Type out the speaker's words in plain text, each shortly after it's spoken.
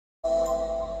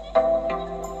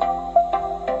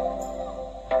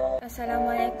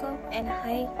Assalamualaikum and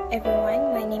hi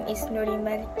everyone, my name is Nurin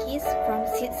Balqis from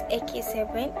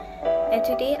 6AK7 and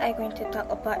today I'm going to talk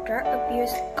about drug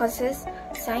abuse causes,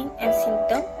 signs and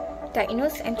symptoms,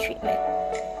 diagnosis and treatment.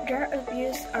 Drug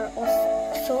abuse are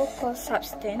also called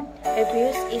substance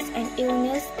abuse is an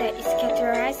illness that is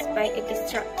characterized by a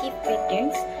destructive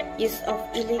patterns use of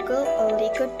illegal or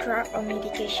legal drug or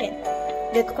medication.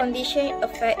 The condition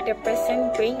affects the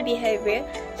person's brain behavior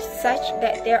such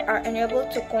that they are unable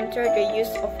to control the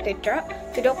use of the drug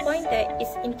to the point that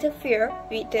it interferes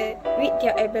with their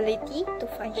ability to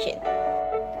function.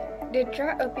 The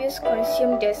drug abuse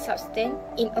consume the substance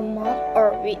in amount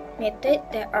or with methods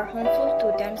that are harmful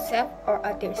to themselves or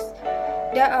others.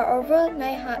 There are over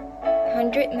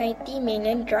 990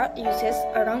 million drug users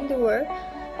around the world,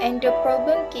 and the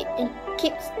problem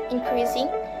keeps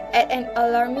increasing at an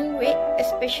alarming rate,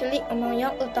 especially among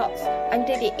young adults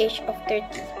under the age of 30.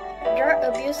 Drug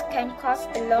abuse can cause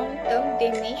a long-term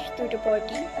damage to the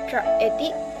body. Drug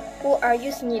addicts who are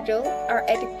using needles are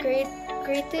at a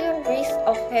greater risk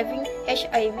of having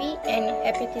HIV and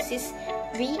hepatitis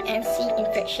B and C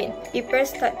infection. People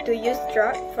start to use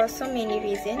drugs for so many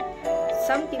reasons.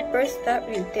 Some people start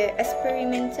with the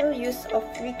experimental use of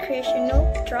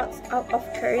recreational drugs out of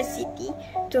curiosity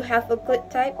to have a good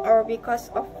time or because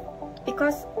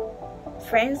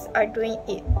friends are doing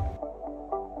it.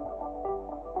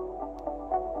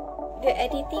 The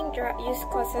addicting drug use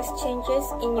causes changes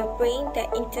in your brain that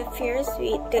interferes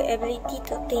with the ability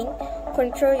to think,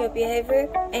 control your behavior,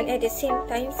 and at the same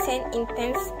time send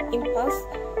intense impulse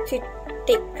to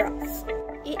take drugs.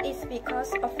 It is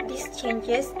because of these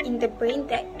changes in the brain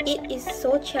that it is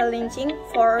so challenging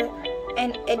for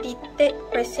an addicted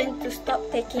person to stop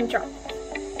taking drugs.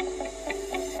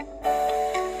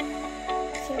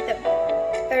 Symptoms: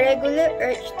 a regular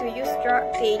urge to use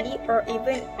drugs daily or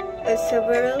even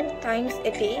several times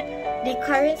a day. The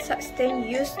current substance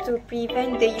used to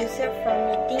prevent the user from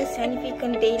meeting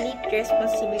significant daily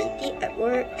responsibility at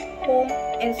work, home,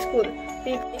 and school.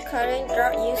 Recurrent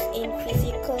drug use in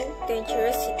physical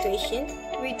dangerous situations.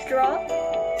 Withdrawal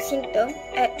symptoms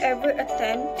at every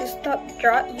attempt to stop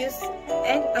drug use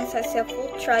and unsuccessful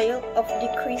trial of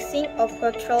decreasing or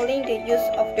controlling the use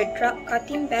of the drug,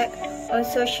 cutting back on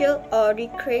social or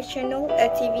recreational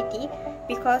activity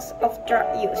because of drug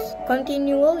use.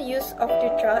 Continual use of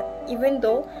the drug even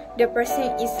though the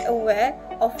person is aware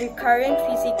of recurrent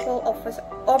physical or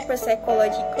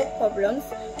psychological problems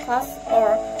caused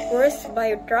or worse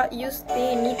by drug use.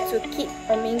 They need to keep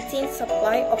or maintain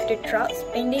supply of the drug,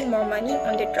 spending more money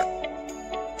on the drug.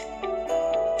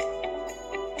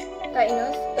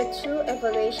 Diagnosis: a true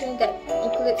evaluation that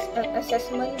includes an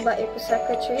assessment by a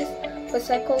psychiatrist, a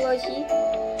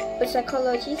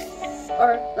psychologist,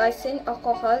 or licensed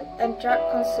alcohol and drug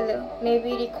counselor may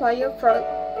be required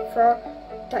for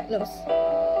diagnosis.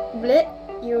 Blood,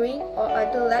 urine, or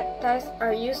other lab tests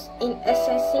are used in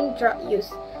assessing drug use,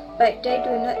 but they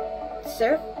do not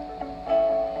serve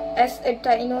as a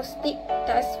diagnostic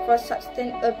test for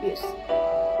substance abuse.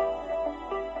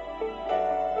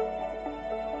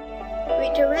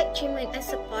 With the right treatment and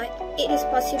support, it is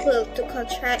possible to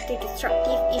counteract the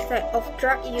destructive effect of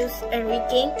drug use and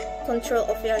regain control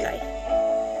of your life.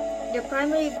 The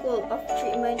primary goal of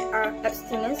treatment are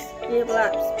abstinence,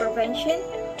 relapse prevention,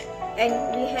 and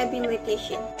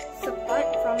rehabilitation. Support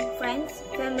from friends,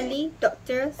 family,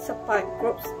 doctor support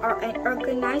groups, or an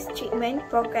organized treatment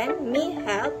program may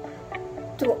help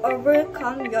to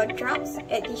overcome your drugs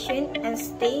addiction and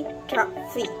stay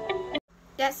drug-free.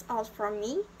 That's all from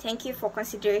me. Thank you for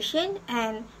consideration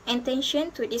and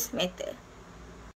attention to this matter.